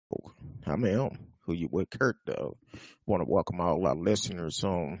I'm M, who you with Kurt though. Want to welcome all our listeners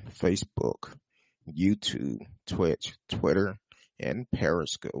on Facebook, YouTube, Twitch, Twitter, and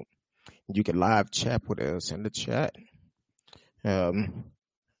Periscope. You can live chat with us in the chat. Um,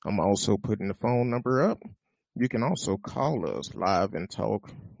 I'm also putting the phone number up. You can also call us live and talk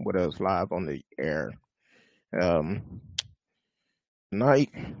with us live on the air. Tonight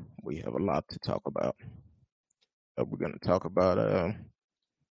we have a lot to talk about. We're going to talk about,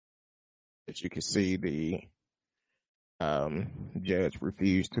 as you can see, the judge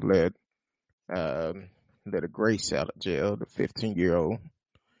refused to let a Grace out of jail, the 15-year-old,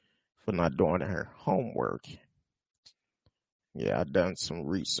 for not doing her homework. Yeah, I done some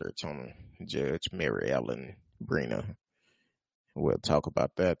research on Judge Mary Ellen Brina. We'll talk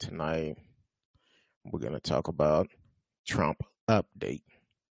about that tonight. We're going to talk about Trump update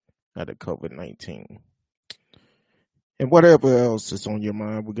of the COVID-19. And whatever else is on your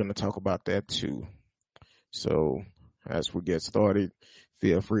mind, we're going to talk about that too. So as we get started,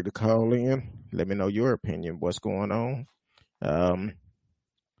 feel free to call in. Let me know your opinion. What's going on?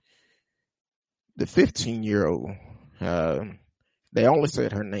 The 15-year-old, they only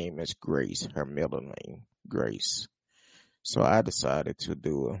said her name is Grace, her middle name, Grace. So I decided to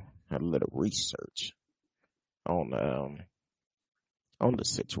do a little research on the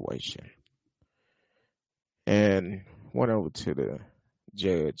situation. And went over to the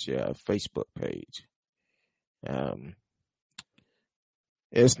judge Facebook page.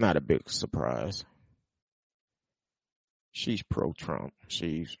 It's not a big surprise. She's pro-Trump.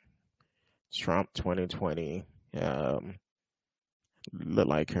 She's Trump 2020. Look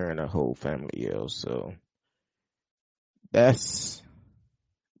like her and her whole family is. So that's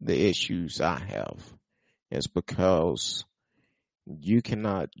the issues I have. It's because you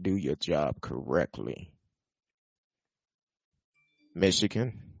cannot do your job correctly.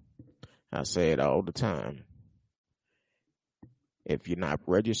 Michigan, I say it all the time. If you're not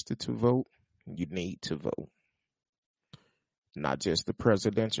registered to vote, you need to vote. Not just the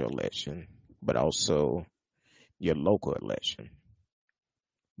presidential election, but also your local election.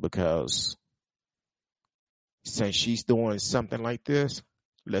 Because since she's doing something like this,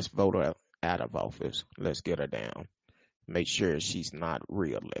 let's vote her out of office. Let's get her down. Make sure she's not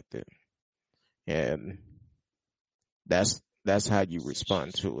reelected. And that's how you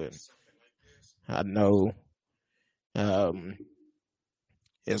respond to it. I know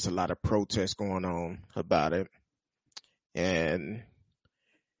there's a lot of protests going on about it. And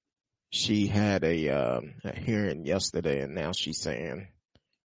she had a hearing yesterday, and now she's saying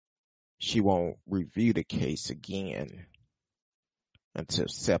she won't review the case again until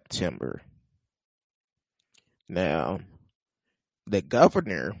September. Now, the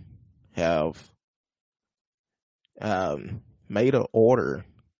governor have made an order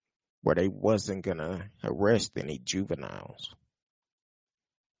where they wasn't gonna arrest any juveniles.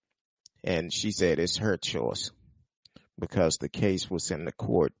 And she said it's her choice because the case was in the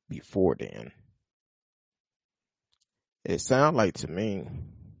court before then. It sounds like to me,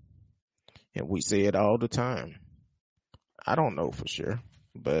 and we say it all the time, I don't know for sure,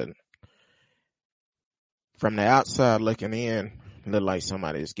 but from the outside looking in, it look like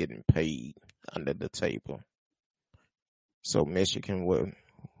somebody is getting paid under the table. So Michigan, what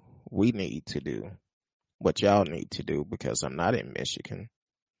we need to do, what y'all need to do, because I'm not in Michigan,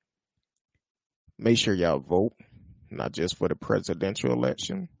 make sure y'all vote, not just for the presidential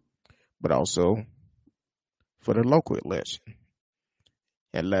election, but also for the local election.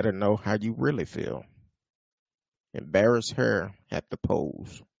 And let her know how you really feel. Embarrass her at the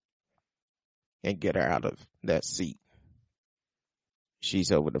polls and get her out of that seat.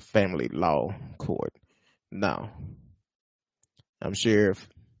 She's over the family law court. Now, I'm sure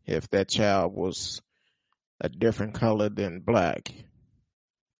if that child was a different color than black,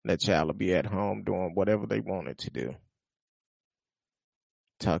 that child will be at home doing whatever they wanted to do.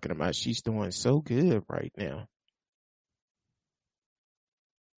 Talking about she's doing so good right now.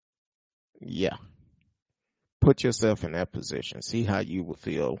 Yeah. Put yourself in that position. See how you would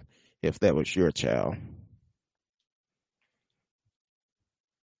feel if that was your child.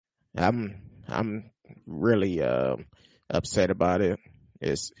 I'm really upset about it.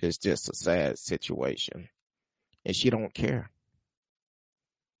 It's just a sad situation. And she don't care.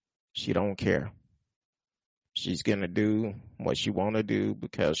 She don't care. She's going to do what she want to do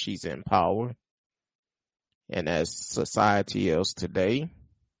because she's in power. And as society is today,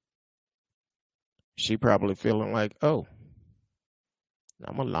 she probably feeling like, oh,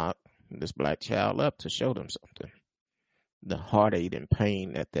 I'm going to lock this black child up to show them something. The heartache and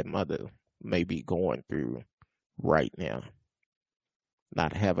pain that their mother may be going through right now.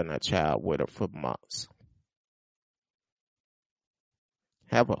 not having a child with her for months.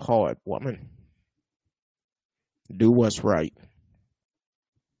 Have a heart, woman. Do what's right.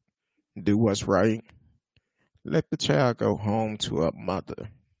 Do what's right. Let the child go home to her mother.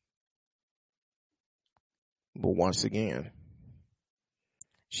 But once again,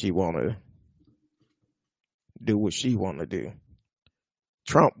 she want to do what she want to do.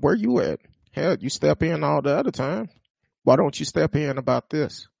 Trump, where you at? Hell, you step in all the other time. Why don't you step in about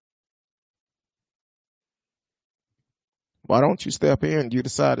this? Why don't you step in? You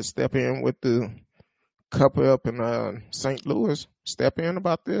decide to step in with the couple up in St. Louis. Step in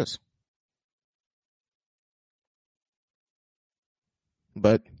about this.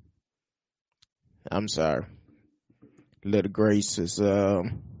 But I'm sorry. Little Grace is a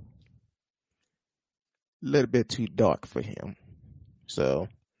little bit too dark for him. So,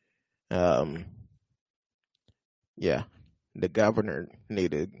 yeah, the governor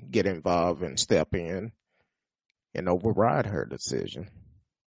need to get involved and step in and override her decision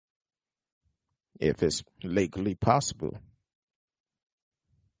if it's legally possible.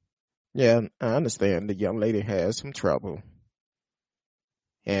 Yeah, I understand the young lady has some trouble,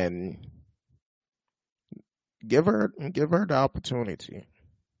 and give her the opportunity.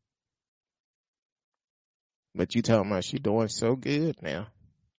 But you tell me she's doing so good now.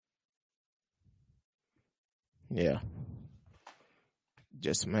 Yeah.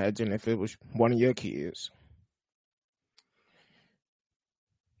 Just imagine if it was one of your kids.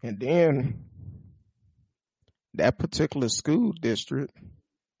 And then that particular school district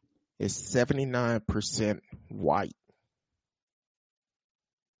is 79% white.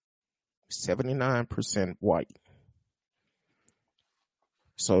 79% white.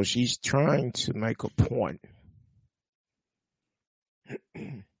 So she's trying to make a point.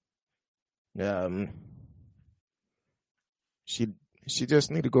 She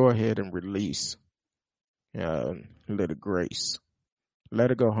just need to go ahead and release little Grace. Let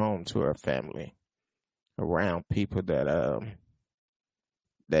her go home to her family, around people that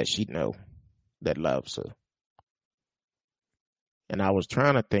she know that loves her. And I was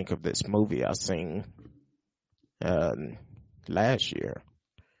trying to think of this movie I seen last year,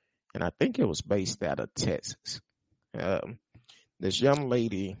 and I think it was based out of Texas. This young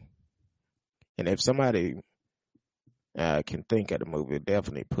lady, and if somebody can think of the movie,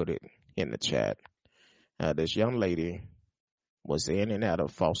 definitely put it in the chat. This young lady was in and out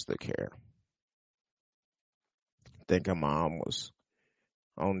of foster care. I think her mom was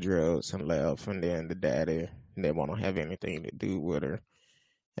on drugs and left, and then the daddy didn't want to have anything to do with her.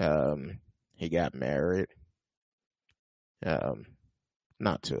 He got married,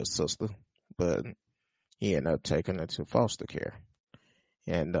 not to a sister, but he ended up taking her to foster care.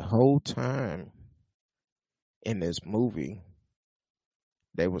 And the whole time in this movie,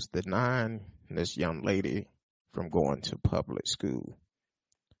 they was denying this young lady from going to public school.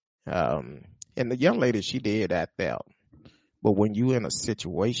 And the young lady, she did act out. But when you in a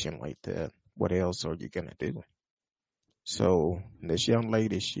situation like that, what else are you going to do? So this young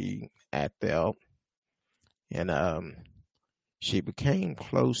lady, she acted out, and she became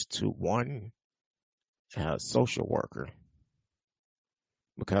close to one social worker,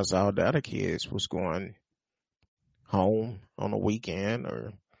 because all the other kids was going home on the weekend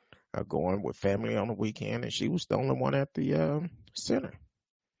or going with family on the weekend, and she was the only one at the center.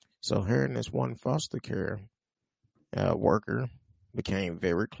 So her and this one foster care worker became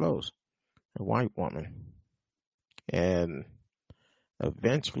very close, a white woman. And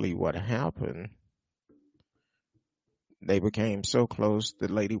eventually what happened, they became so close, the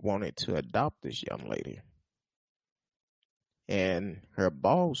lady wanted to adopt this young lady. And her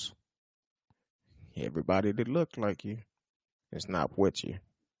boss, everybody that looked like you is not with you.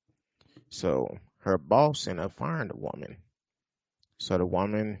 So her boss ended up firing the woman. So the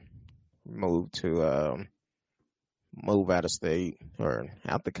woman moved to move out of state or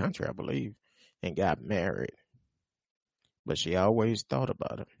out the country, I believe, and got married. But she always thought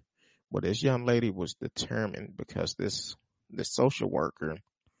about it. Well, this young lady was determined, because this social worker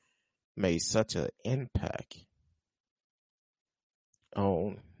made such an impact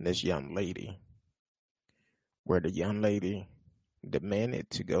on this young lady, where the young lady demanded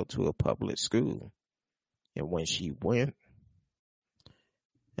to go to a public school. And when she went,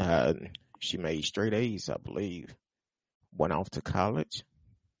 she made straight A's, I believe, went off to college,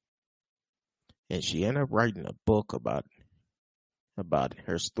 and she ended up writing a book about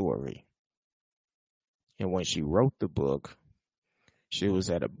her story. And when she wrote the book, she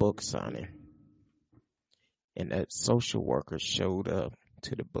was at a book signing, and that social worker showed up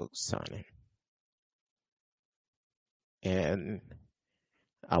to the book signing. And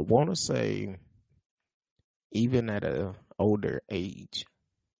I want to say, even at an older age,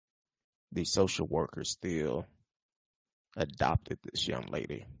 the social worker still adopted this young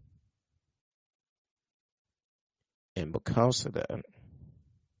lady. And because of that,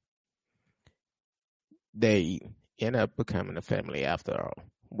 they end up becoming a family after all,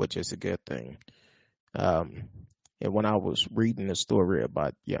 which is a good thing. And when I was reading the story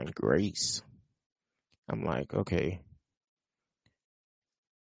about young Grace, I'm like, okay,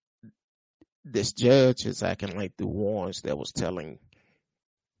 this judge is acting like the ones that was telling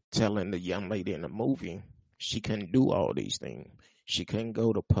the young lady in the movie she couldn't do all these things. She couldn't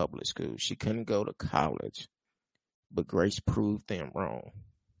go to public school. She couldn't go to college. But Grace proved them wrong.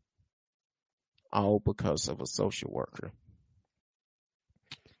 All because of a social worker.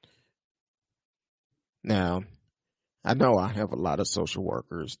 Now, I know I have a lot of social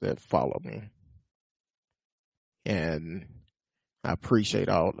workers that follow me. And I appreciate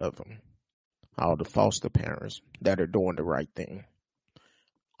all of them. All the foster parents that are doing the right thing.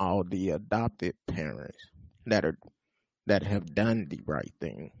 All the adopted parents that have done the right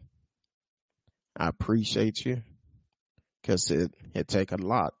thing. I appreciate you, because it take a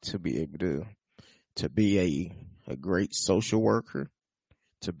lot to be able to be a great social worker,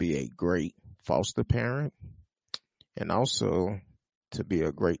 to be a great foster parent, and also to be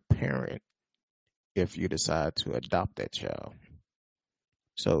a great parent if you decide to adopt that child.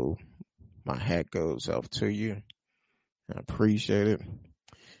 So my hat goes off to you. I appreciate it.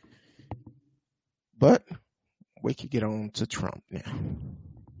 But we could get on to Trump now.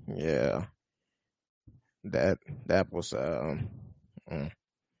 Yeah. That was that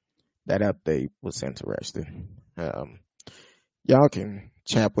update was interesting. Y'all can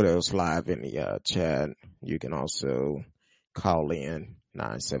chat with us live in the chat. You can also call in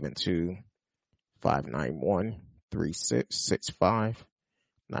 972-591-3665.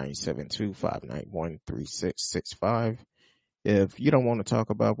 972-591-3665. If you don't want to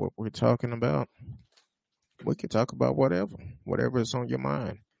talk about what we're talking about, we can talk about whatever is on your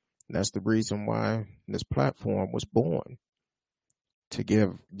mind. That's the reason why this platform was born, to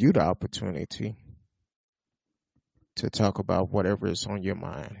give you the opportunity to talk about whatever is on your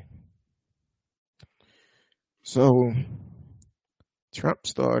mind. So, Trump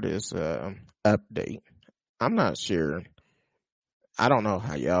started his update. I'm not sure. I don't know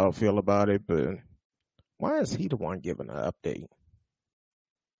how y'all feel about it, but why is he the one giving an update?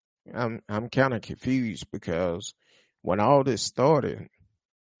 I'm kind of confused, because when all this started,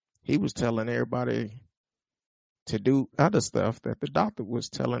 he was telling everybody to do other stuff that the doctor was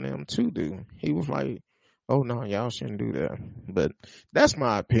telling them to do. He was like, oh no, y'all shouldn't do that. But that's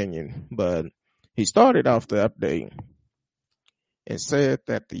my opinion. But he started off the update and said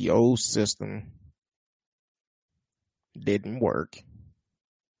that the old system didn't work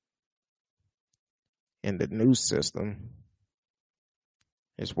and the new system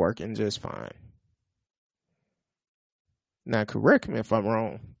is working just fine. Now, correct me if I'm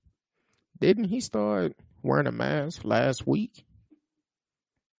wrong. Didn't he start wearing a mask last week?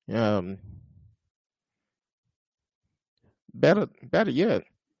 Better yet,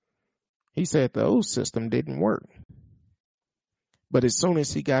 he said the old system didn't work. But as soon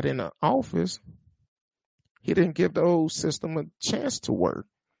as he got in the office, he didn't give the old system a chance to work,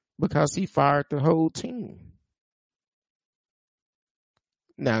 because he fired the whole team.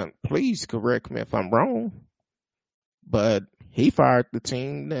 Now, please correct me if I'm wrong, but he fired the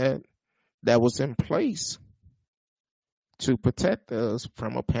team that was in place to protect us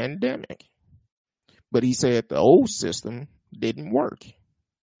from a pandemic. But he said the old system didn't work.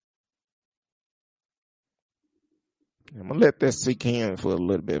 I'm going to let that sink in for a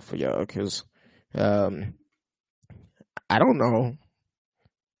little bit for y'all, because I don't know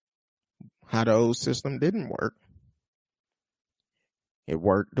how the old system didn't work. It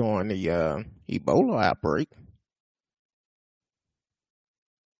worked during the Ebola outbreak.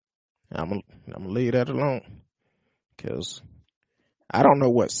 I'm gonna leave that alone, because I don't know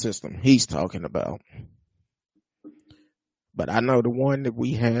what system he's talking about. But I know the one that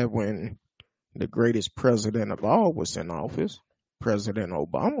we had when the greatest president of all was in office, President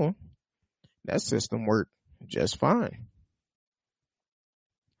Obama. That system worked just fine.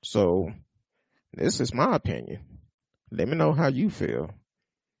 So this is my opinion. Let me know how you feel.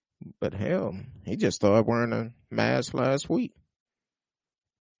 But hell, he just started wearing a mask last week.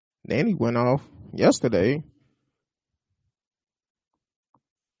 Then he went off yesterday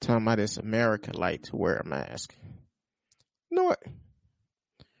talking about it's American like to wear a mask. You know what?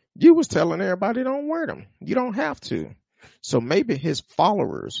 You was telling everybody don't wear them. You don't have to. So maybe his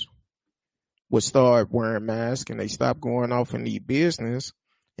followers would start wearing masks and they stop going off in the business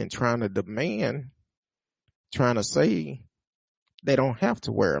and trying to say they don't have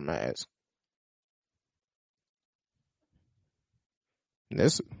to wear a mask.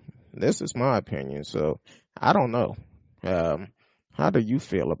 This is my opinion, so I don't know. How do you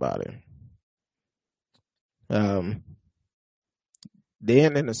feel about it?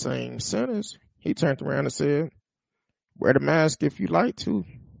 Then in the same sentence, he turned around and said, wear the mask if you like to.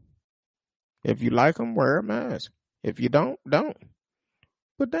 If you like them, wear a mask. If you don't, don't.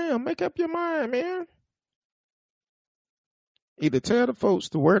 But damn, make up your mind, man. Either tell the folks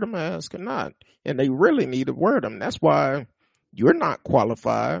to wear the mask or not. And they really need to wear them. That's why you're not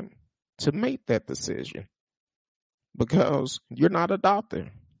qualified to make that decision. Because you're not a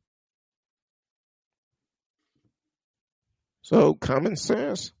doctor. So common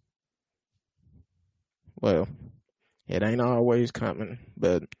sense. Well, it ain't always coming.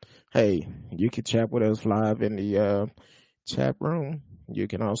 But hey, you can chat with us live in the chat room. You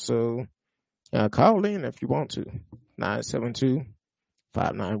can also call in if you want to.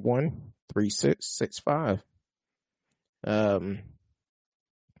 972-591-3665.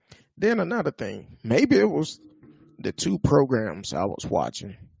 Then another thing, maybe it was the two programs I was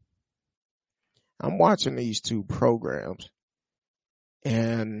watching. I'm watching these two programs,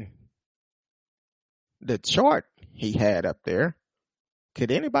 and the chart he had up there,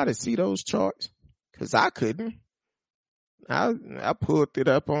 could anybody see those charts? Because I couldn't. I pulled it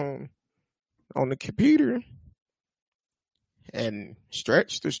up on the computer and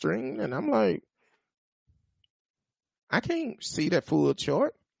stretched the screen, and I'm like, I can't see that full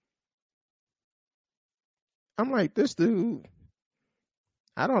chart. I'm like, this dude,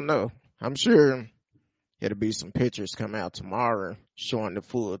 I don't know. I'm sure it'll be some pictures come out tomorrow showing the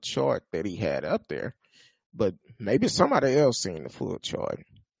full chart that he had up there. But maybe somebody else seen the full chart.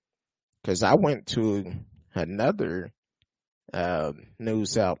 Because I went to another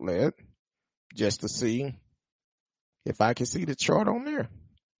news outlet just to see if I could see the chart on there.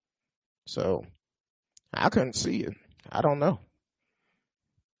 So I couldn't see it. I don't know.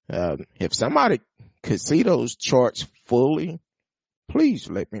 If somebody could see those charts fully, please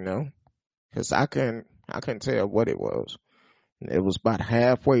let me know. Because I couldn't tell what it was. It was about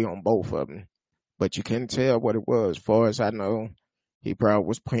halfway on both of them. But you couldn't tell what it was. As far as I know, he probably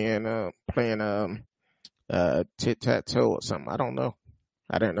was playing tic-tac-toe or something. I don't know.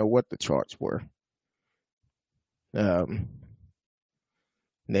 I didn't know what the charts were. Then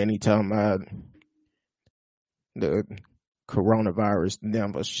he talking about the coronavirus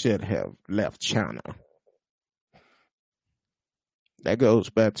never should have left China. That goes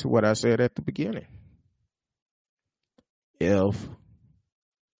back to what I said at the beginning. If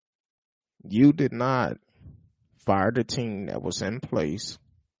you did not fire the team that was in place,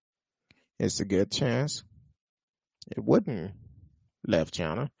 it's a good chance it wouldn't left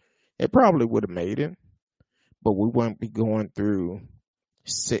China. It probably would have made it, but we wouldn't be going through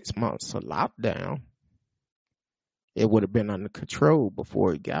 6 months of lockdown. It would have been under control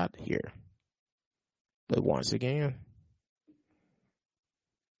before it got here. But once again,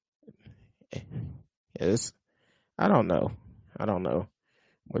 I don't know.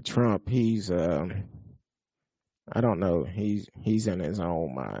 With Trump, he's I don't know. He's in his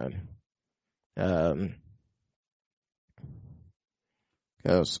own mind.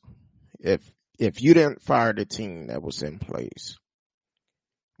 Because if you didn't fire the team that was in place,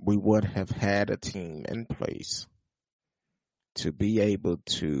 we would have had a team in place to be able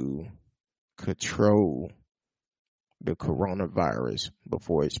to control the coronavirus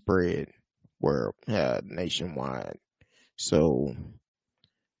before it spread nationwide. So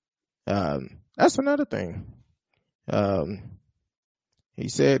that's another thing. He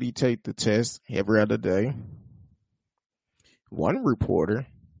said he take the test every other day. One reporter,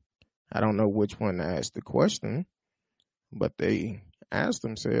 I don't know which one asked the question, but they asked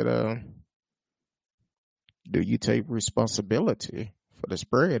him, said, do you take responsibility for the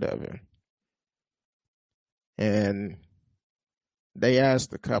spread of it? And they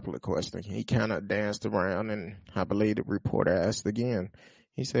asked a couple of questions. He kind of danced around, and I believe the reporter asked again.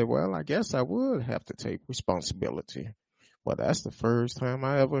 He said, well, I guess I would have to take responsibility. Well, that's the first time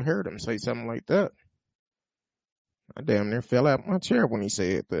I ever heard him say something like that. I damn near fell out my chair when he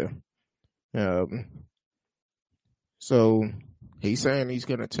said that. So he's saying he's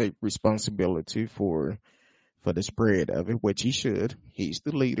going to take responsibility for the spread of it, which he should. He's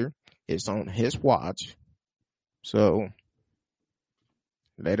the leader. It's on his watch. So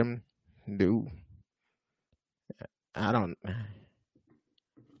let him do.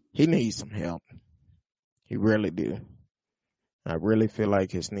 He needs some help. He really do. I really feel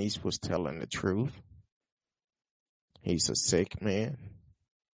like his niece was telling the truth. He's a sick man.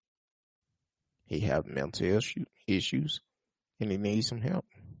 he have mental issues and he needs some help.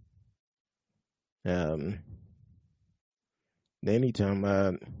 Then he talking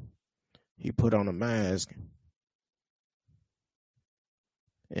about he put on a mask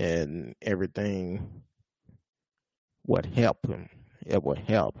and everything would help him. It would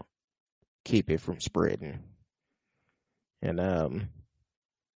help keep it from spreading. And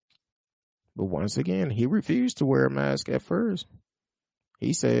but once again, he refused to wear a mask at first.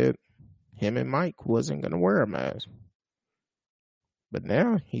 He said him and Mike wasn't going to wear a mask. But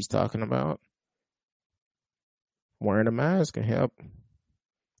now he's talking about wearing a mask and help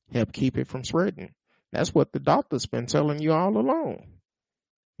keep it from spreading. That's what the doctor's been telling you all along.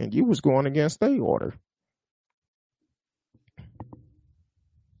 And you was going against their order.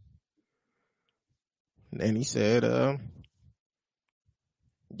 And he said,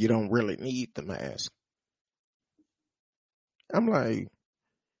 you don't really need the mask. I'm like,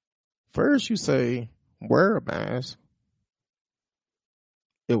 first you say, wear a mask.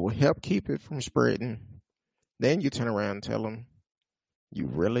 It will help keep it from spreading. Then you turn around and tell them, you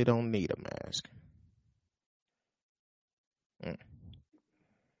really don't need a mask.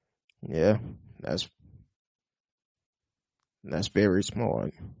 Yeah, that's very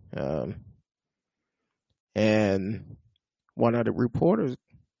smart. And one of the reporters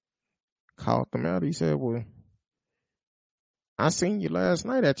called them out. He said, well, I seen you last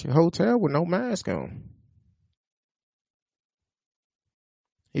night at your hotel with no mask on.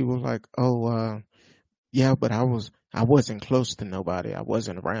 He was like, oh, yeah, but I wasn't close to nobody. I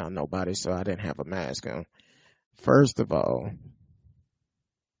wasn't around nobody, so I didn't have a mask on. First of all,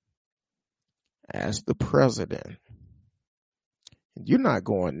 as the president, you're not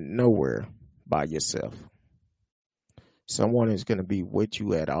going nowhere by yourself. Someone is going to be with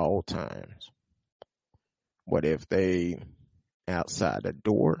you at all times. What if they outside the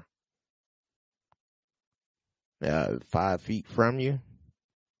door, 5 feet from you?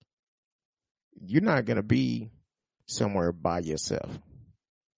 You're not going to be somewhere by yourself.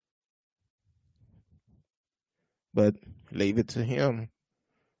 But leave it to him.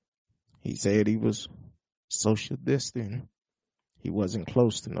 He said he was social distant. He wasn't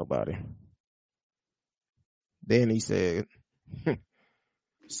close to nobody. Then he said,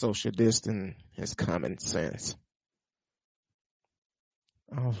 social distance is common sense.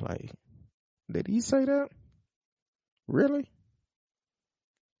 I was like, did he say that? Really?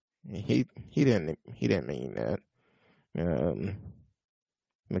 He didn't mean that.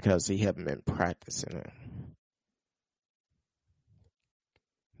 Because he haven't been practicing it.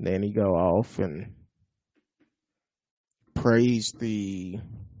 Then he go off and praise the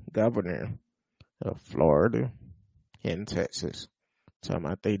governor of Florida and Texas. Talking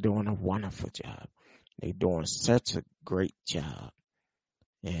about they doing a wonderful job. They doing such a great job.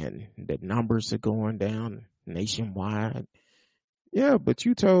 And the numbers are going down nationwide. Yeah, but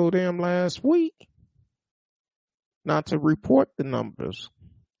you told them last week not to report the numbers.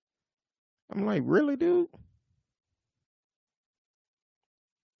 I'm like, really, dude?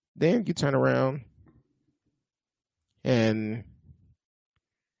 Then you turn around and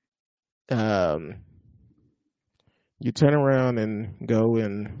go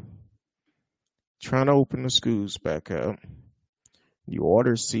and trying to open the schools back up. You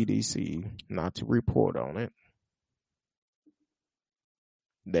order CDC not to report on it.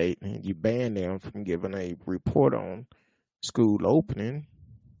 You ban them from giving a report on school opening.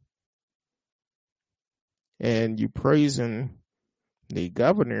 And you praising the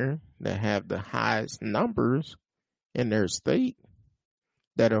governor that have the highest numbers in their state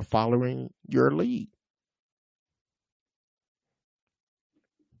that are following your lead.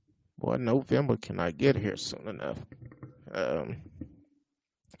 Boy, November cannot get here soon enough.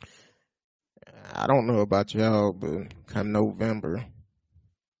 I don't know about y'all, but come November,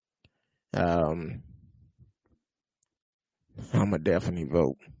 I'm going to definitely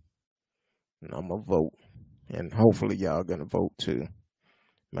vote. And I'm going to vote. And hopefully y'all going to vote too.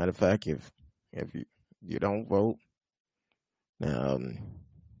 Matter of fact, if you don't vote, I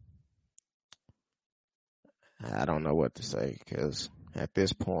don't know what to say, because at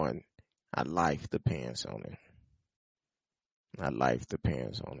this point, our life depends on it. Our life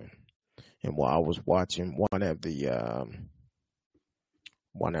depends on it. And while I was watching one of the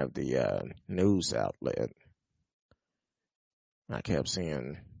news outlet, I kept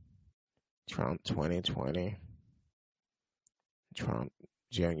seeing Trump 2020, Trump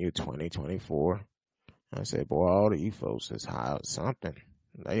Junior 2024. I said, boy, all these folks is high or something.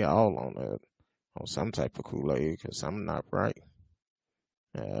 They all on some type of Kool-Aid, because something not right.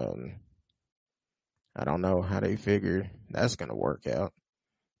 I don't know how they figure that's going to work out,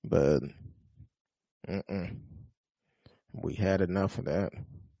 but Mm-mm. We had enough of that.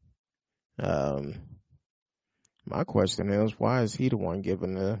 Um, my question is, why is he the one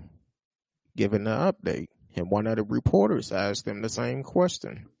giving the update? And one of the reporters asked him the same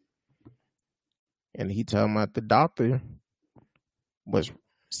question, and he told him that the doctor was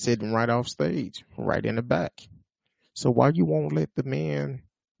sitting right off stage, right in the back. So why you won't let the man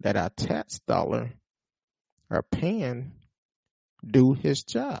that our tax dollar are paying do his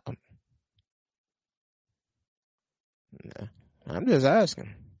job? I'm just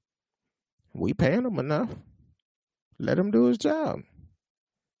asking. We paying him enough. Let him do his job.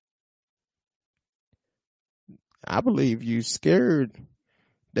 I believe you scared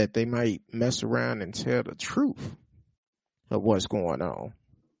that they might mess around and tell the truth of what's going on.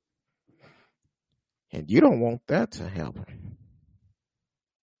 And you don't want that to happen.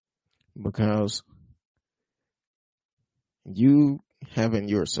 Because you having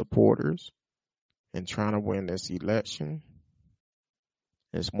your supporters and trying to win this election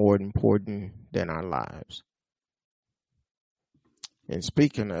is more important than our lives. And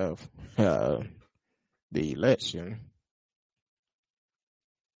speaking of the election,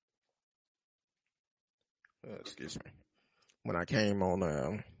 excuse me, when I came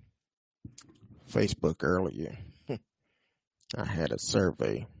on Facebook earlier, I had a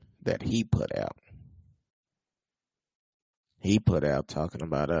survey that he put out. He put out talking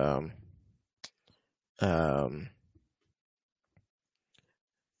about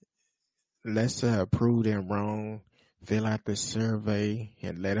let's prove them wrong, fill out the survey,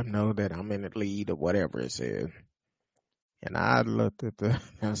 and let them know that I'm in the lead or whatever it said. And I looked at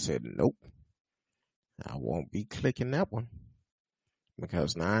I said, nope, I won't be clicking that one.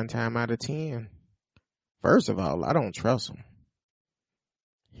 Because 9 times out of 10, first of all, I don't trust them.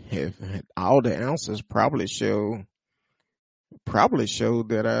 If all the answers probably show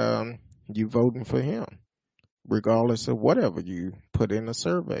that you voting for him, regardless of whatever you put in the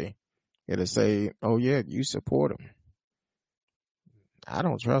survey. It'll say, oh yeah, you support him. I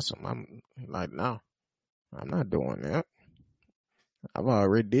don't trust him. I'm like, no, I'm not doing that. I've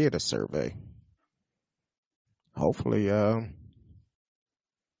already did a survey. Hopefully you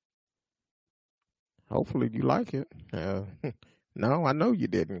like it. No, I know you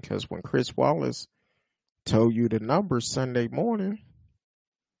didn't, because when Chris Wallace told you the numbers Sunday morning,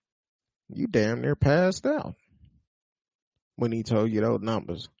 you damn near passed out when he told you those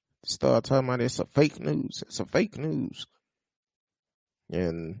numbers. Start talking about it's a fake news. It's a fake news.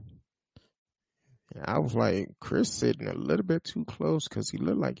 And I was like, Chris sitting a little bit too close because he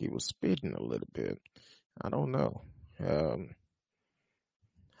looked like he was spitting a little bit. I don't know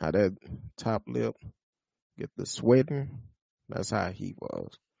how that top lip get the sweating. That's how he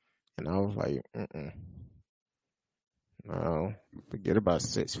was. And I was like, no, forget about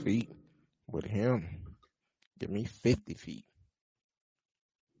 6 feet with him. Give me 50 feet.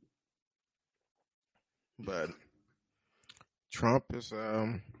 But Trump is,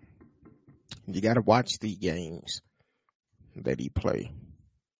 you got to watch the games that he play,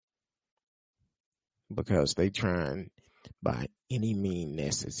 because they trying by any means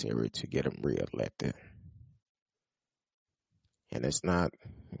necessary to get him reelected. And it's not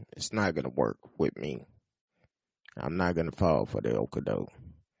going to work with me. I'm not going to fall for the okadoke.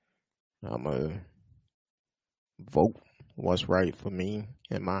 I'm going to vote what's right for me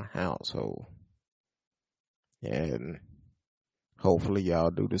and my household. And hopefully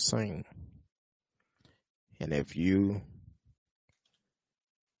y'all do the same. And if you,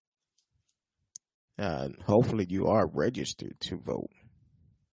 hopefully you are registered to vote,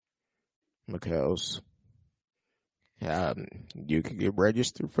 because you can get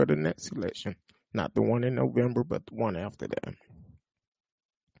registered for the next election. Not the one in November, but the one after that.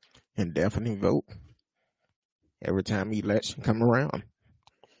 And definitely vote every time election come around,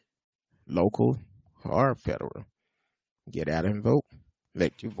 local or federal. Get out and vote.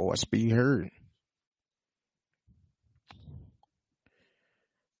 Let your voice be heard.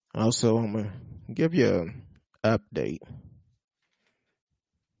 Also, I'm going to give you an update.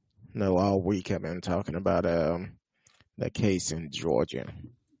 No, all week I've been talking about the case in Georgia,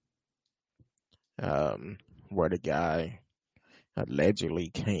 where the guy allegedly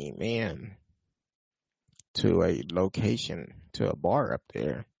came in to a location, to a bar up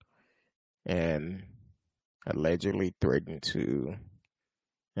there, and allegedly threatened to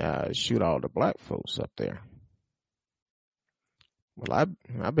shoot all the black folks up there. Well,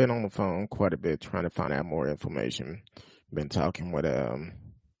 I've been on the phone quite a bit trying to find out more information. Been talking with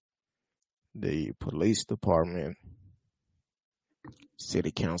the police department,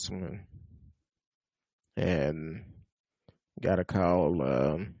 city councilman, and got a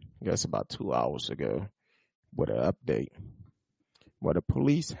call I guess about 2 hours ago, with an update. Well, the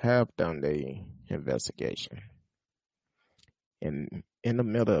police have done the investigation. And in the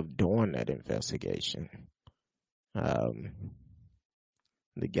middle of doing that investigation, the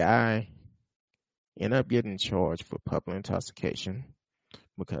guy ended up getting charged for public intoxication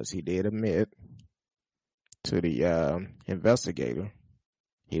because he did admit to the investigator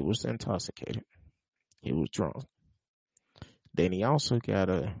he was intoxicated. He was drunk. Then he also got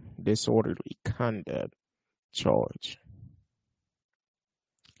a disorderly conduct charge.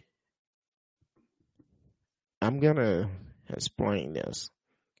 I'm going to explain this.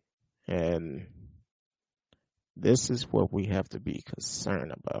 And this is what we have to be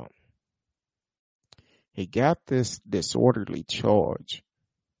concerned about. He got this disorderly charge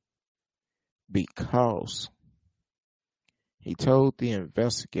because he told the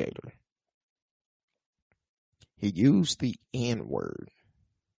investigator he used the N-word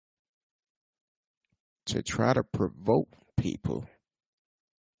to try to provoke people.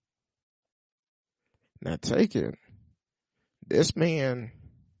 Now take it, this man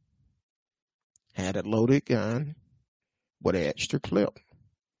had a loaded gun with an extra clip.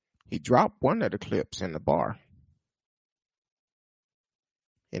 He dropped one of the clips in the bar.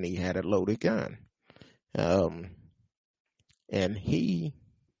 And he had a loaded gun. And he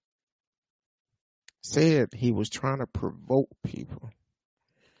said he was trying to provoke people.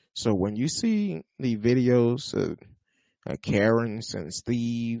 So when you see the videos of Karen's and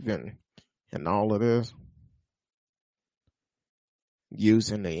Steve and all of this,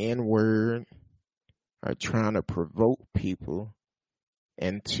 using the N-word or trying to provoke people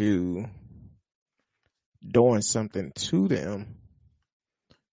into doing something to them,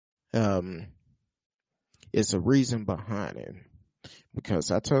 it's a reason behind it. Because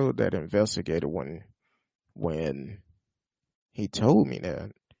I told that investigator when he told me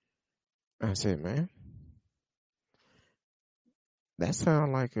that, I said, man, that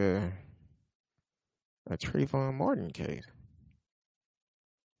sounds like a Trayvon Martin case.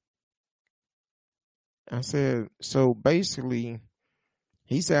 I said, so basically,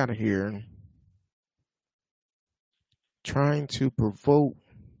 he's out of here trying to provoke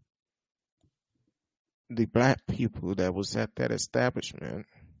the black people that was at that establishment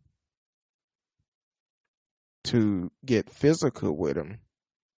to get physical with him.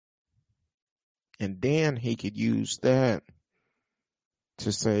 And then he could use that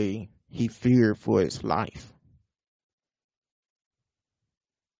to say he feared for his life.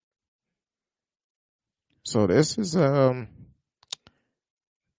 So this is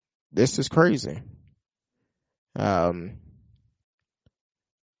crazy.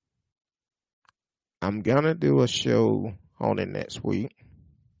 I'm gonna do a show on it next week.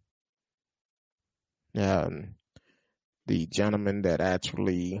 The gentleman that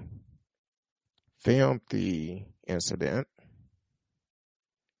actually filmed the incident,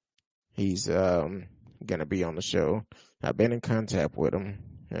 he's gonna be on the show. I've been in contact with him,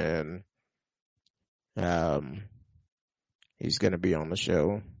 and he's gonna be on the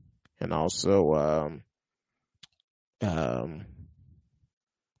show. And also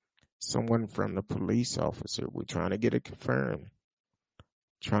someone from the police officer, we're trying to get it confirmed,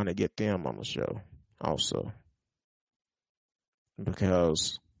 trying to get them on the show also,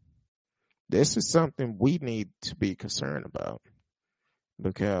 because this is something we need to be concerned about.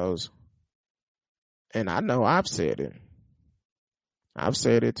 Because, and I know I've said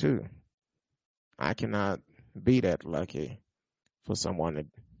it too, I cannot be that lucky for someone to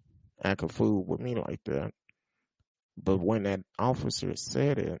act a fool with me like that. But when that officer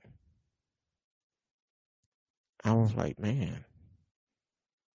said it, I was like, man,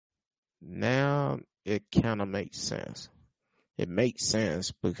 now it kind of makes sense. It makes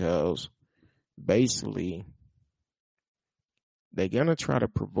sense because basically they're going to try to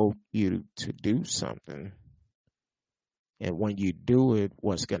provoke you to do something. And when you do it,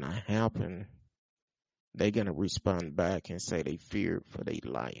 what's going to happen? They're going to respond back and say they fear for their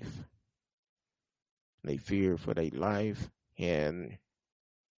life. They fear for their life and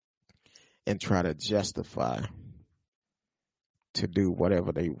try to justify to do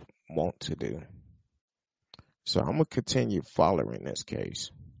whatever they want to do. So I'm going to continue following this case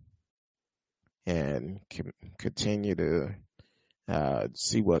and continue to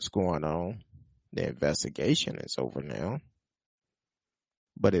see what's going on. The investigation is over now,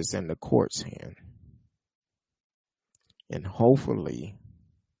 but it's in the court's hand. And hopefully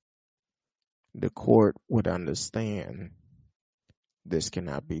the court would understand this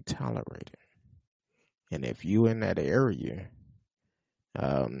cannot be tolerated. And if you in that area,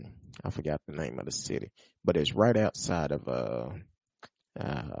 I forgot the name of the city, but it's right outside of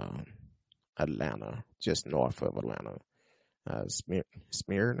uh, Atlanta, just north of Atlanta,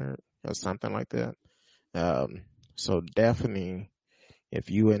 Smyrna or something like that. So definitely, if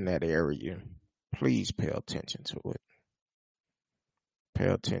you in that area, please pay attention to it. Pay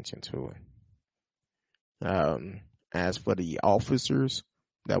attention to it. As for the officers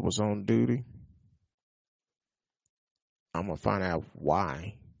that was on duty, I'm gonna find out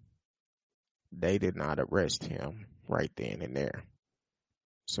why they did not arrest him right then and there.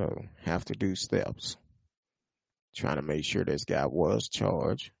 So have to do steps, trying to make sure this guy was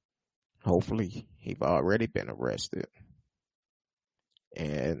charged. Hopefully, he's already been arrested,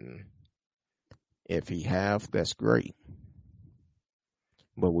 and if he have, that's great.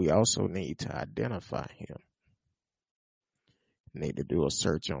 But we also need to identify him. Need to do a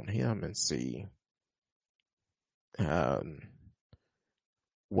search on him and see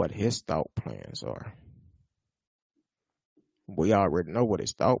what his thought plans are. We already know what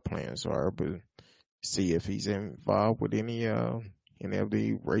his thought plans are, but see if he's involved with any of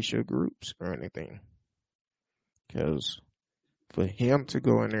the racial groups or anything. Because for him to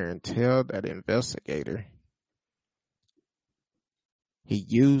go in there and tell that investigator he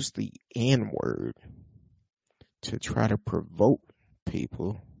used the N-word to try to provoke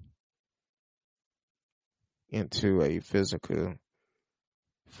people into a physical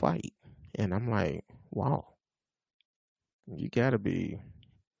fight. And I'm like, wow, you gotta be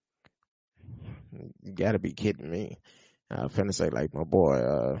kidding me. I'm finna say like my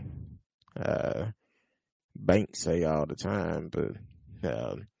boy, Banks say all the time, but,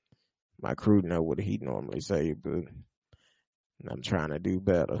 my crew know what he normally say, but I'm trying to do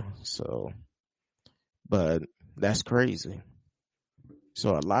better. So, but that's crazy.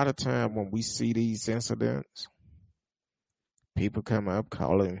 So a lot of time when we see these incidents, people come up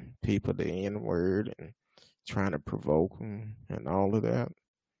calling people the N-word and trying to provoke them and all of that.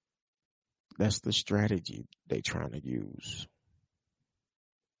 That's the strategy they're trying to use.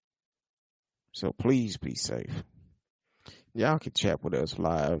 So please be safe. Y'all can chat with us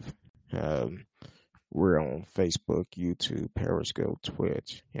live. We're on Facebook, YouTube, Periscope,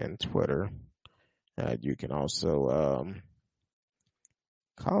 Twitch, and Twitter. You can also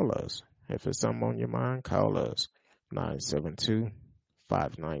call us. If it's something on your mind, call us.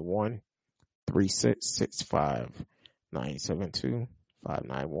 972-591-3665.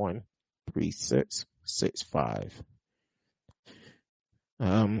 972-591-3665.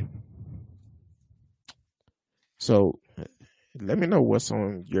 So let me know what's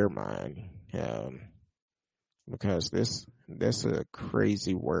on your mind. Because this a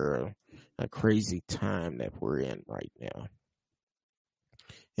crazy world, a crazy time that we're in right now.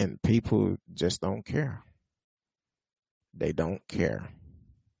 And people just don't care. They don't care.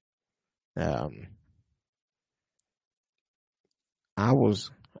 I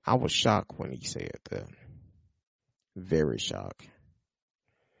was shocked when he said that. Very shocked.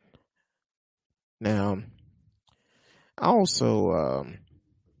 Now, also,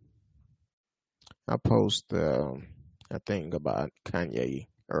 I posted a thing about Kanye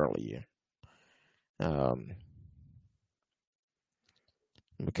earlier.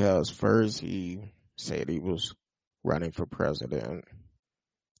 Because first he said he was running for president.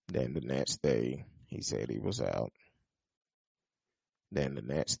 Then the next day he said he was out. Then the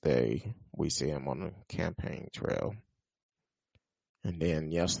next day we see him on the campaign trail. And then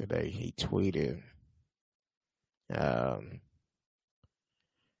yesterday he tweeted, I'm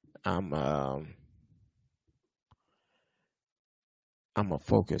gonna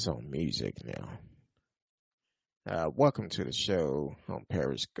focus on music now. Welcome to the show on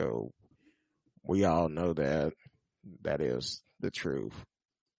Periscope. We all know that is the truth.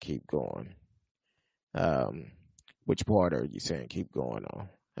 Keep going. Which part are you saying keep going on?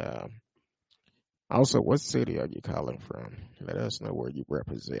 Also, what city are you calling from? Let us know where you're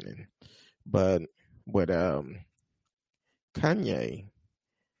representing. But with Kanye,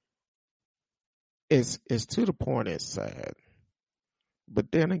 it's to the point it's sad.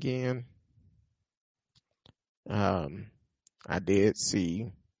 But then again, I did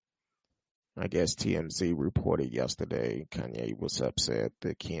see, I guess TMZ reported yesterday, Kanye was upset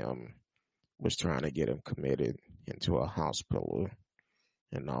that Kim was trying to get him committed into a hospital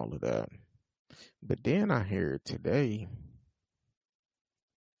and all of that. But then I heard today,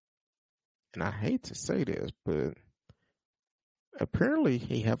 and I hate to say this, but apparently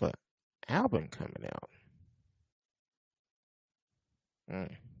he have an album coming out.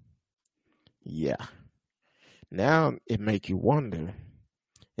 Yeah. Now it make you wonder,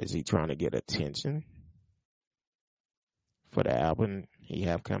 is he trying to get attention for the album he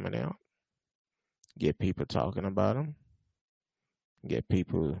have coming out? Get people talking about him? get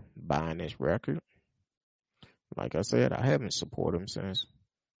people buying his record. Like I said, I haven't supported him since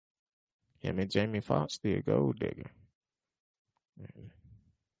him and Jamie Foxx did Gold Digger.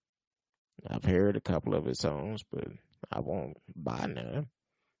 I've heard a couple of his songs, but I won't buy none.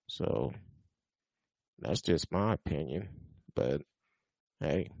 So that's just my opinion. But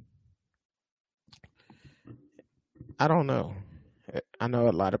hey, I don't know. I know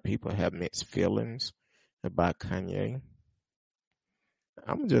a lot of people have mixed feelings about Kanye.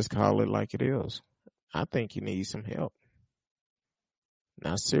 I'm gonna just call it like it is. I think he needs some help.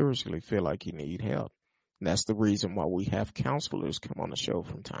 And I seriously feel like he needs help. And that's the reason why we have counselors come on the show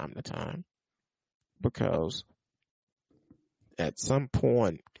from time to time. Because at some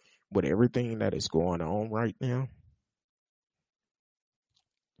point, with everything that is going on right now,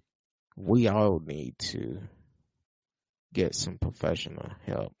 we all need to get some professional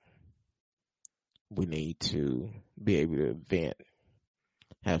help. We need to be able to vent,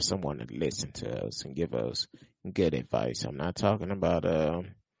 have someone to listen to us and give us good advice. I'm not talking about your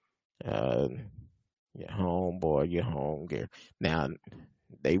homeboy, your homegirl. Now,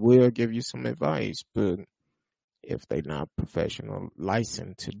 they will give you some advice, but if they're not professional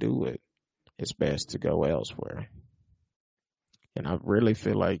licensed to do it, it's best to go elsewhere. And I really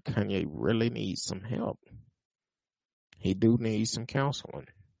feel like Kanye really needs some help. He do need some counseling.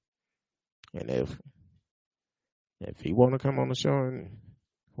 And if he want to come on the show and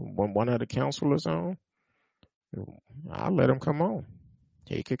when one of the counselors on, I'll let him come on.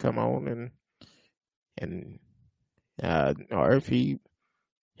 He could come on and or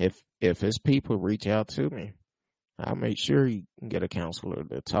if his people reach out to me, I'll make sure he can get a counselor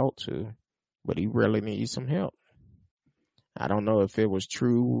to talk to. But he really needs some help. I don't know if it was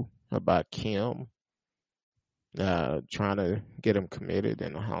true about Kim trying to get him committed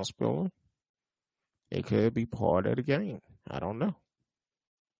in the hospital. It could be part of the game. I don't know.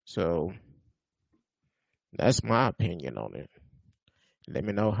 So that's my opinion on it. Let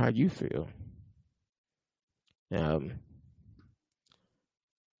me know how you feel.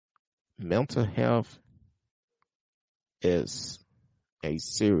 Mental health is a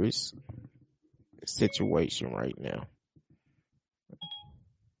serious situation right now.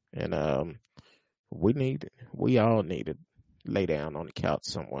 And we all need to lay down on the couch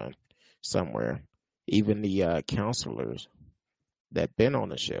somewhere. Even the counselors that been on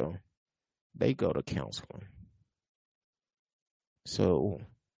the show, they go to counseling. So,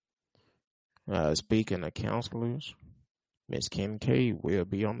 speaking of counselors, Miss Kincaid will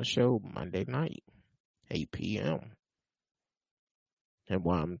be on the show Monday night, 8 p.m. And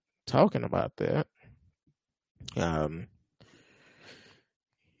while I'm talking about that,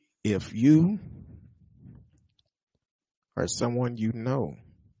 if you or someone you know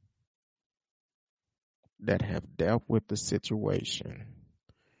that have dealt with the situation,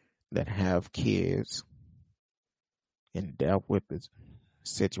 that have kids, and dealt with the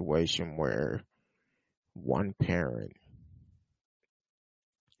situation where one parent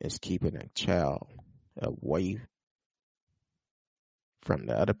is keeping a child away from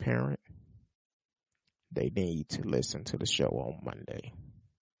the other parent, they need to listen to the show on Monday.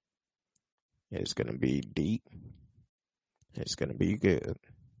 It's going to be deep. It's going to be good.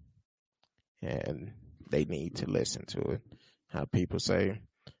 And they need to listen to it. How people say,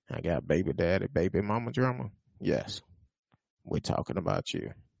 I got baby daddy, baby mama drama. Yes, we're talking about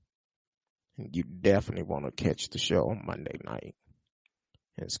you. And you definitely want to catch the show on Monday night.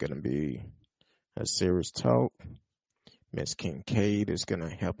 It's going to be a serious talk. Miss Kincaid is going to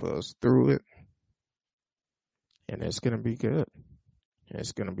help us through it. And it's going to be good.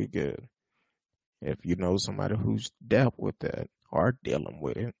 It's going to be good. If you know somebody who's dealt with that or dealing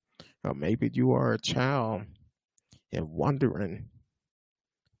with it, or maybe you are a child and wondering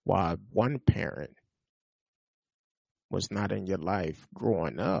why one parent was not in your life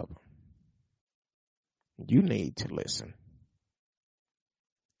growing up, you need to listen.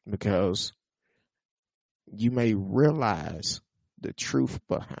 Because you may realize the truth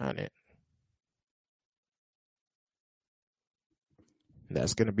behind it.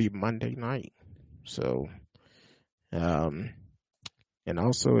 That's going to be Monday night. So, and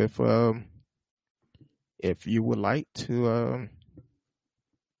also if you would like to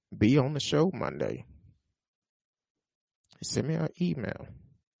be on the show Monday, send me an email.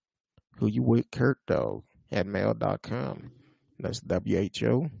 Who you with KurtDog at mail.com. That's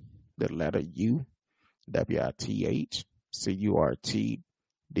WHO, the letter U,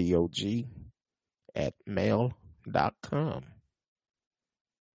 WITHCURTDOG at mail.com.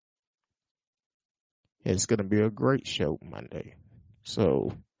 It's going to be a great show Monday.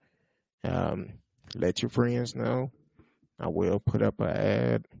 So, let your friends know. I will put up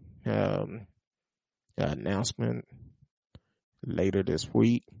an an announcement later this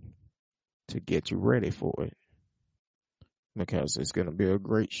week to get you ready for it, because it's going to be a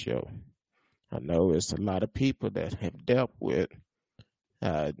great show. I know it's a lot of people that have dealt with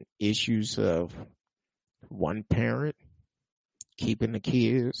issues of one parent keeping the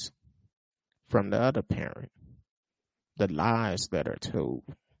kids from the other parent, the lies that are told.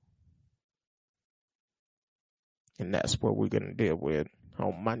 And that's what we're going to deal with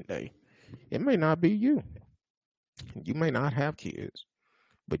on Monday. It may not be you. You may not have kids,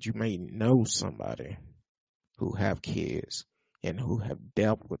 but you may know somebody who have kids and who have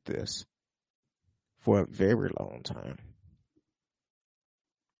dealt with this for a very long time.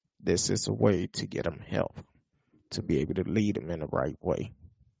 This is a way to get them help, to be able to lead them in the right way.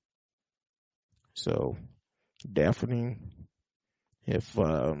 So definitely, if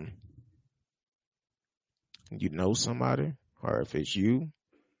you know somebody, or if it's you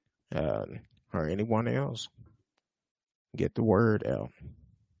or anyone else, get the word out.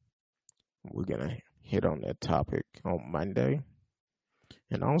 We're going to hit on that topic on Monday.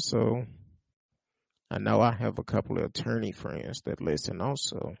 And also, I know I have a couple of attorney friends that listen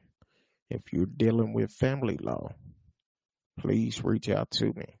also. If you're dealing with family law, please reach out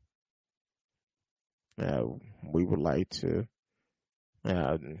to me. We would like to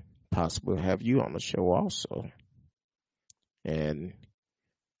possibly have you on the show also. And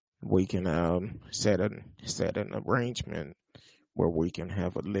we can set an arrangement where we can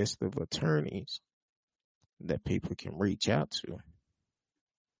have a list of attorneys that people can reach out to.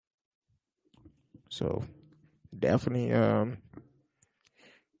 So definitely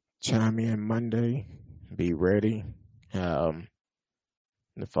chime in Monday. Be ready.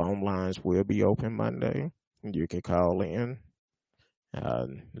 The phone lines will be open Monday. You can call in.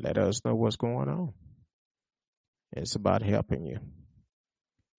 Let us know what's going on. It's about helping you.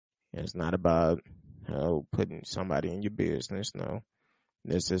 It's not about putting somebody in your business. No,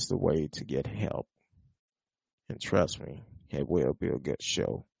 this is the way to get help. And trust me, it will be a good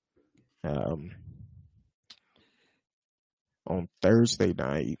show. On Thursday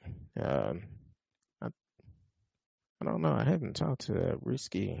night, I don't know. I haven't talked to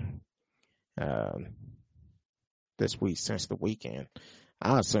Risky this week since the weekend.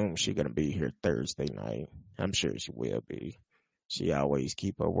 I assume she's going to be here Thursday night. I'm sure she will be. She always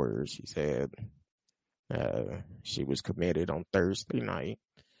keep her word. She said she was committed on Thursday night.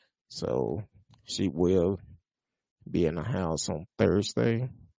 So she will be in the house on Thursday.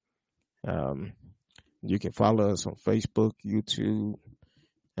 You can follow us on Facebook, YouTube,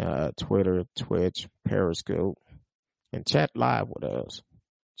 Twitter, Twitch, Periscope, and chat live with us.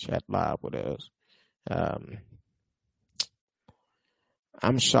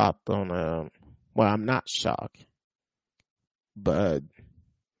 I'm shocked on, I'm not shocked, but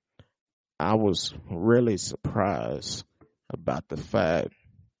I was really surprised about the fact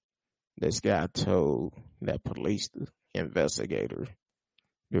this guy told that police investigator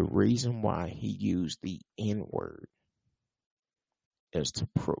the reason why he used the N-word is to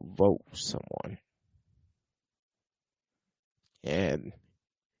provoke someone. And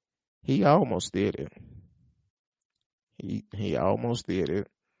he almost did it. He almost did it.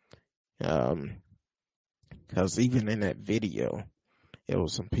 Because even in that video, there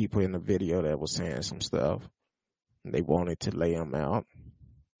was some people in the video that was saying some stuff. They wanted to lay him out,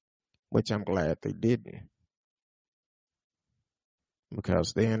 which I'm glad they didn't.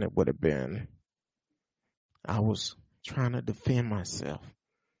 Because then it would have been, I was trying to defend myself.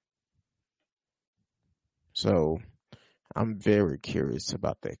 So I'm very curious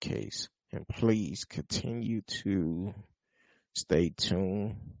about that case. And please continue to stay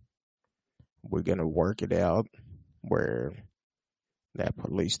tuned. We're going to work it out where that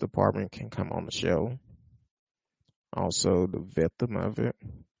police department can come on the show. Also, the victim of it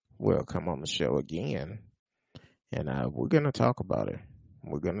will come on the show again. And we're going to talk about it.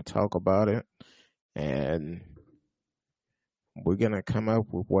 And we're going to come up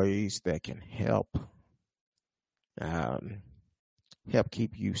with ways that can help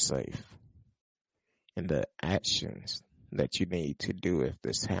keep you safe and the actions that you need to do if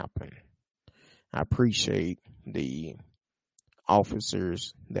this happens. I appreciate the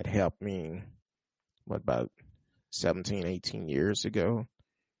officers that helped me, about 17, 18 years ago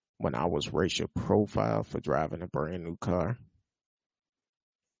when I was racial profiled for driving a brand new car.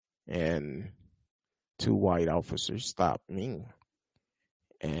 And 2 white officers stopped me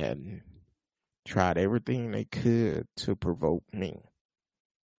and tried everything they could to provoke me.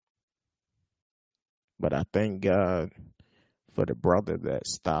 But I thank God for the brother that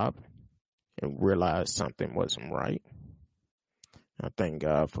stopped and realized something wasn't right I thank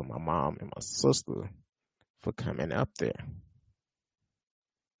God for my mom and my sister for coming up there.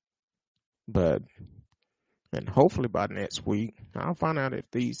 And hopefully by next week, I'll find out if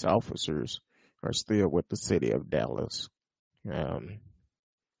these officers are still with the city of Dallas.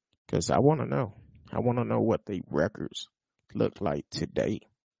 Because I want to know. I want to know what the records look like today.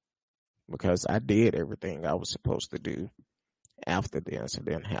 Because I did everything I was supposed to do after the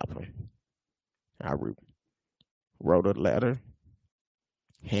incident happened. I wrote a letter,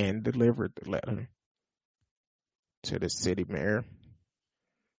 hand delivered the letter to the city mayor.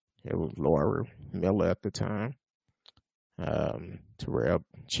 It was Laura Miller at the time,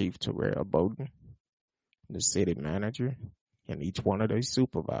 Chief Terrell Bowden, the city manager, and each one of their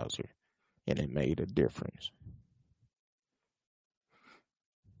supervisors, and it made a difference.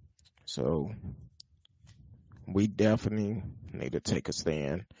 So we definitely need to take a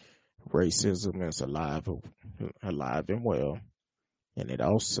stand. Racism is alive and well, and it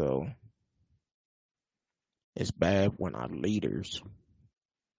also is bad when our leaders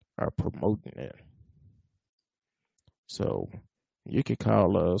are promoting it. So you can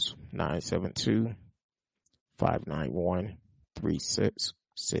call us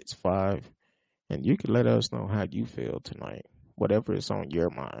 972-591-3665, and you can let us know how you feel tonight, whatever is on your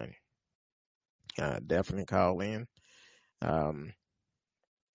mind. Definitely call in. I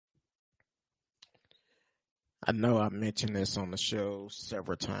know I mentioned this on the show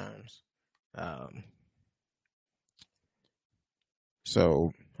several times.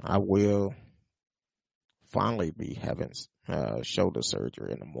 So I will finally be having shoulder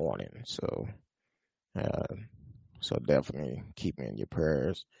surgery in the morning. So definitely keep me in your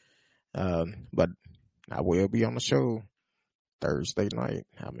prayers. But I will be on the show Thursday night.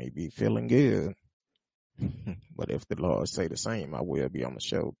 I may be feeling good, but if the Lord say the same, I will be on the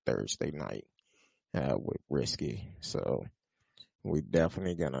show Thursday night with Risky. So we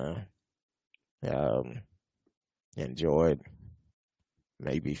definitely gonna enjoy it.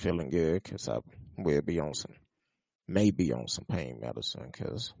 Maybe feeling good because I will be on some pain medicine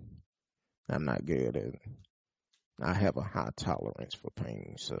because I'm not good at it. I have a high tolerance for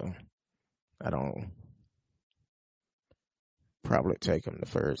pain, so I don't probably take them the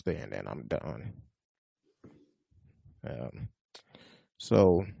first day and then I'm done.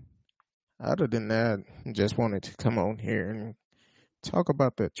 So other than that, just wanted to come on here and talk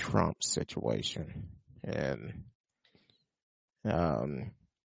about the Trump situation. And I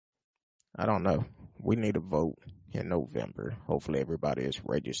don't know. We need a vote in November. Hopefully everybody is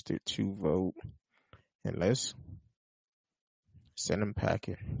registered to vote. And let's send them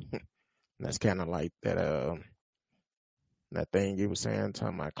packing. That's kind of like that thing you were saying,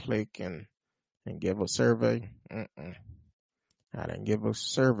 talking about click and give a survey. I didn't give a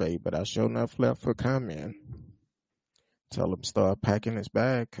survey, but I sure enough left for comment. Tell him start packing his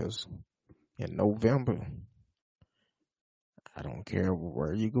bag because in November, I don't care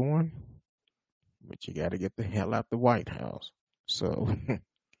where you're going, but you got to get the hell out the White House. So,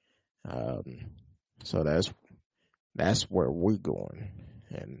 so that's where we're going,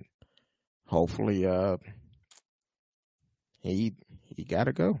 and hopefully, he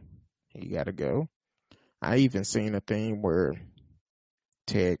gotta go. He gotta go. I even seen a thing where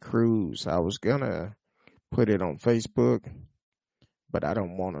Ted Cruz. I was gonna put it on Facebook, but I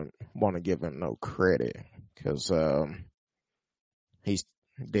don't want to give him no credit because he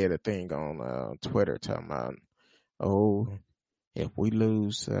did a thing on Twitter talking about, oh, if we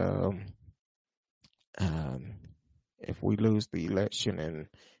lose the election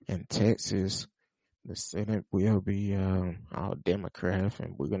in Texas, the Senate will be all Democrat,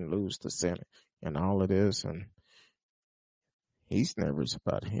 and we're gonna lose the Senate and all of this, and he's nervous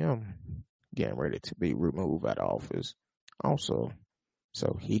about him getting ready to be removed out of office also.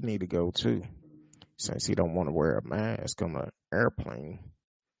 So he need to go too, since he don't want to wear a mask on an airplane.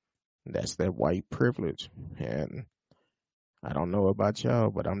 That's that white privilege. And I don't know about y'all,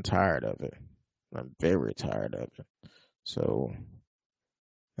 but I'm tired of it. I'm very tired of it. So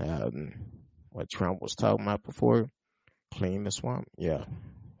what Trump was talking about before, clean the swamp. Yeah,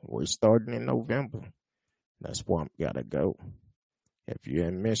 we're starting in November. That swamp gotta go. If you're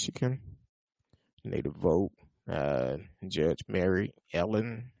in Michigan, you need to vote Judge Mary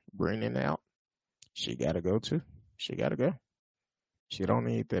Ellen Brennan out. She gotta go too. She gotta go. She don't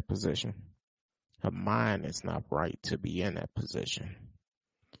need that position. Her mind is not right to be in that position.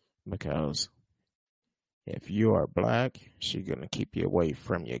 Because if you are black, she's gonna keep you away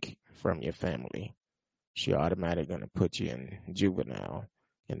from your family. She automatically gonna put you in juvenile.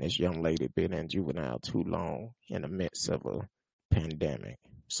 And this young lady been in juvenile too long in the midst of a pandemic.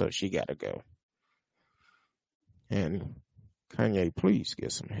 So she gotta go. And Kanye, please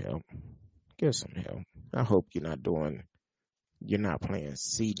get some help. Get some help. I hope you're not playing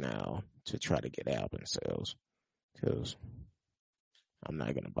C now to try to get album sales, because I'm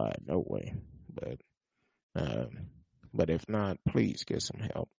not gonna buy it no way. But if not, please get some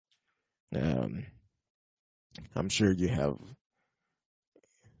help. I'm sure you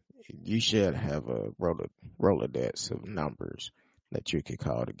should have a Rolodex of numbers that you could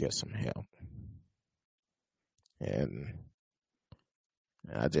call to get some help. And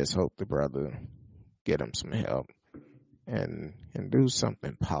I just hope the brother get him some help and do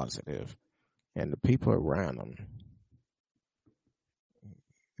something positive. And the people around him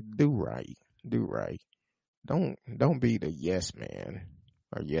do right. Do right. Don't be the yes man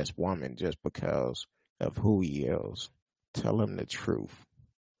or yes woman just because of who he is. Tell him the truth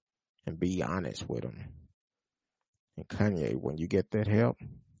and be honest with him. And Kanye, when you get that help,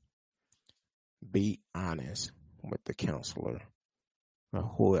 be honest with the counselor or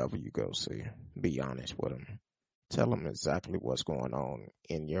whoever you go see. Be honest with him. Tell them exactly what's going on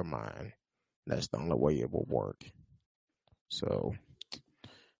in your mind. That's the only way it will work. So,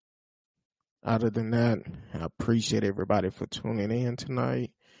 other than that, I appreciate everybody for tuning in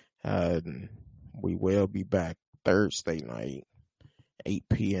tonight. We will be back Thursday night, 8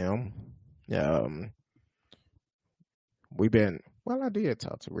 p.m. I did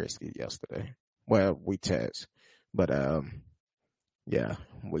talk to Risky yesterday. Well, we text, but yeah,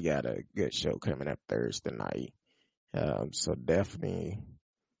 we got a good show coming up Thursday night. So definitely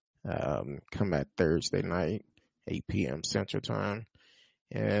come at Thursday night, 8 p.m. Central Time,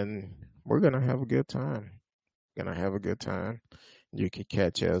 and we're going to have a good time. You can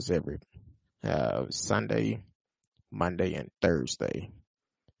catch us every Sunday, Monday, and Thursday,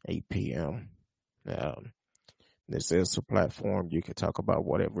 8 p.m. This is a platform you can talk about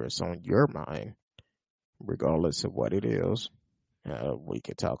whatever is on your mind, regardless of what it is. We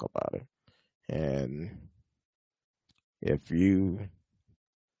can talk about it. And if you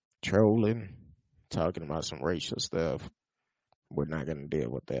trolling, talking about some racial stuff, we're not going to deal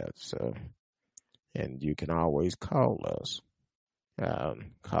with that. So, and you can always call us,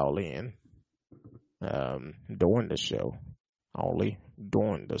 call in during the show, only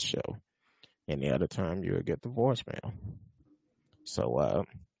during the show. Any other time you'll get the voicemail. So,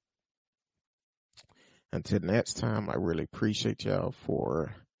 until next time, I really appreciate y'all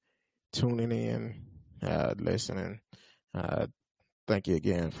for tuning in, listening. Thank you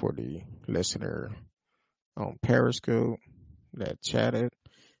again for the listener on Periscope that chatted.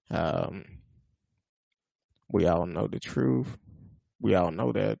 We all know the truth. We all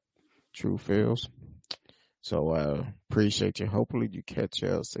know that truth feels. So appreciate you. Hopefully you catch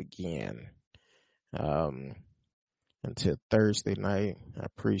us again. Until Thursday night, I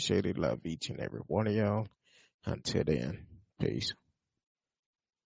appreciate it. Love each and every one of y'all. Until then, peace.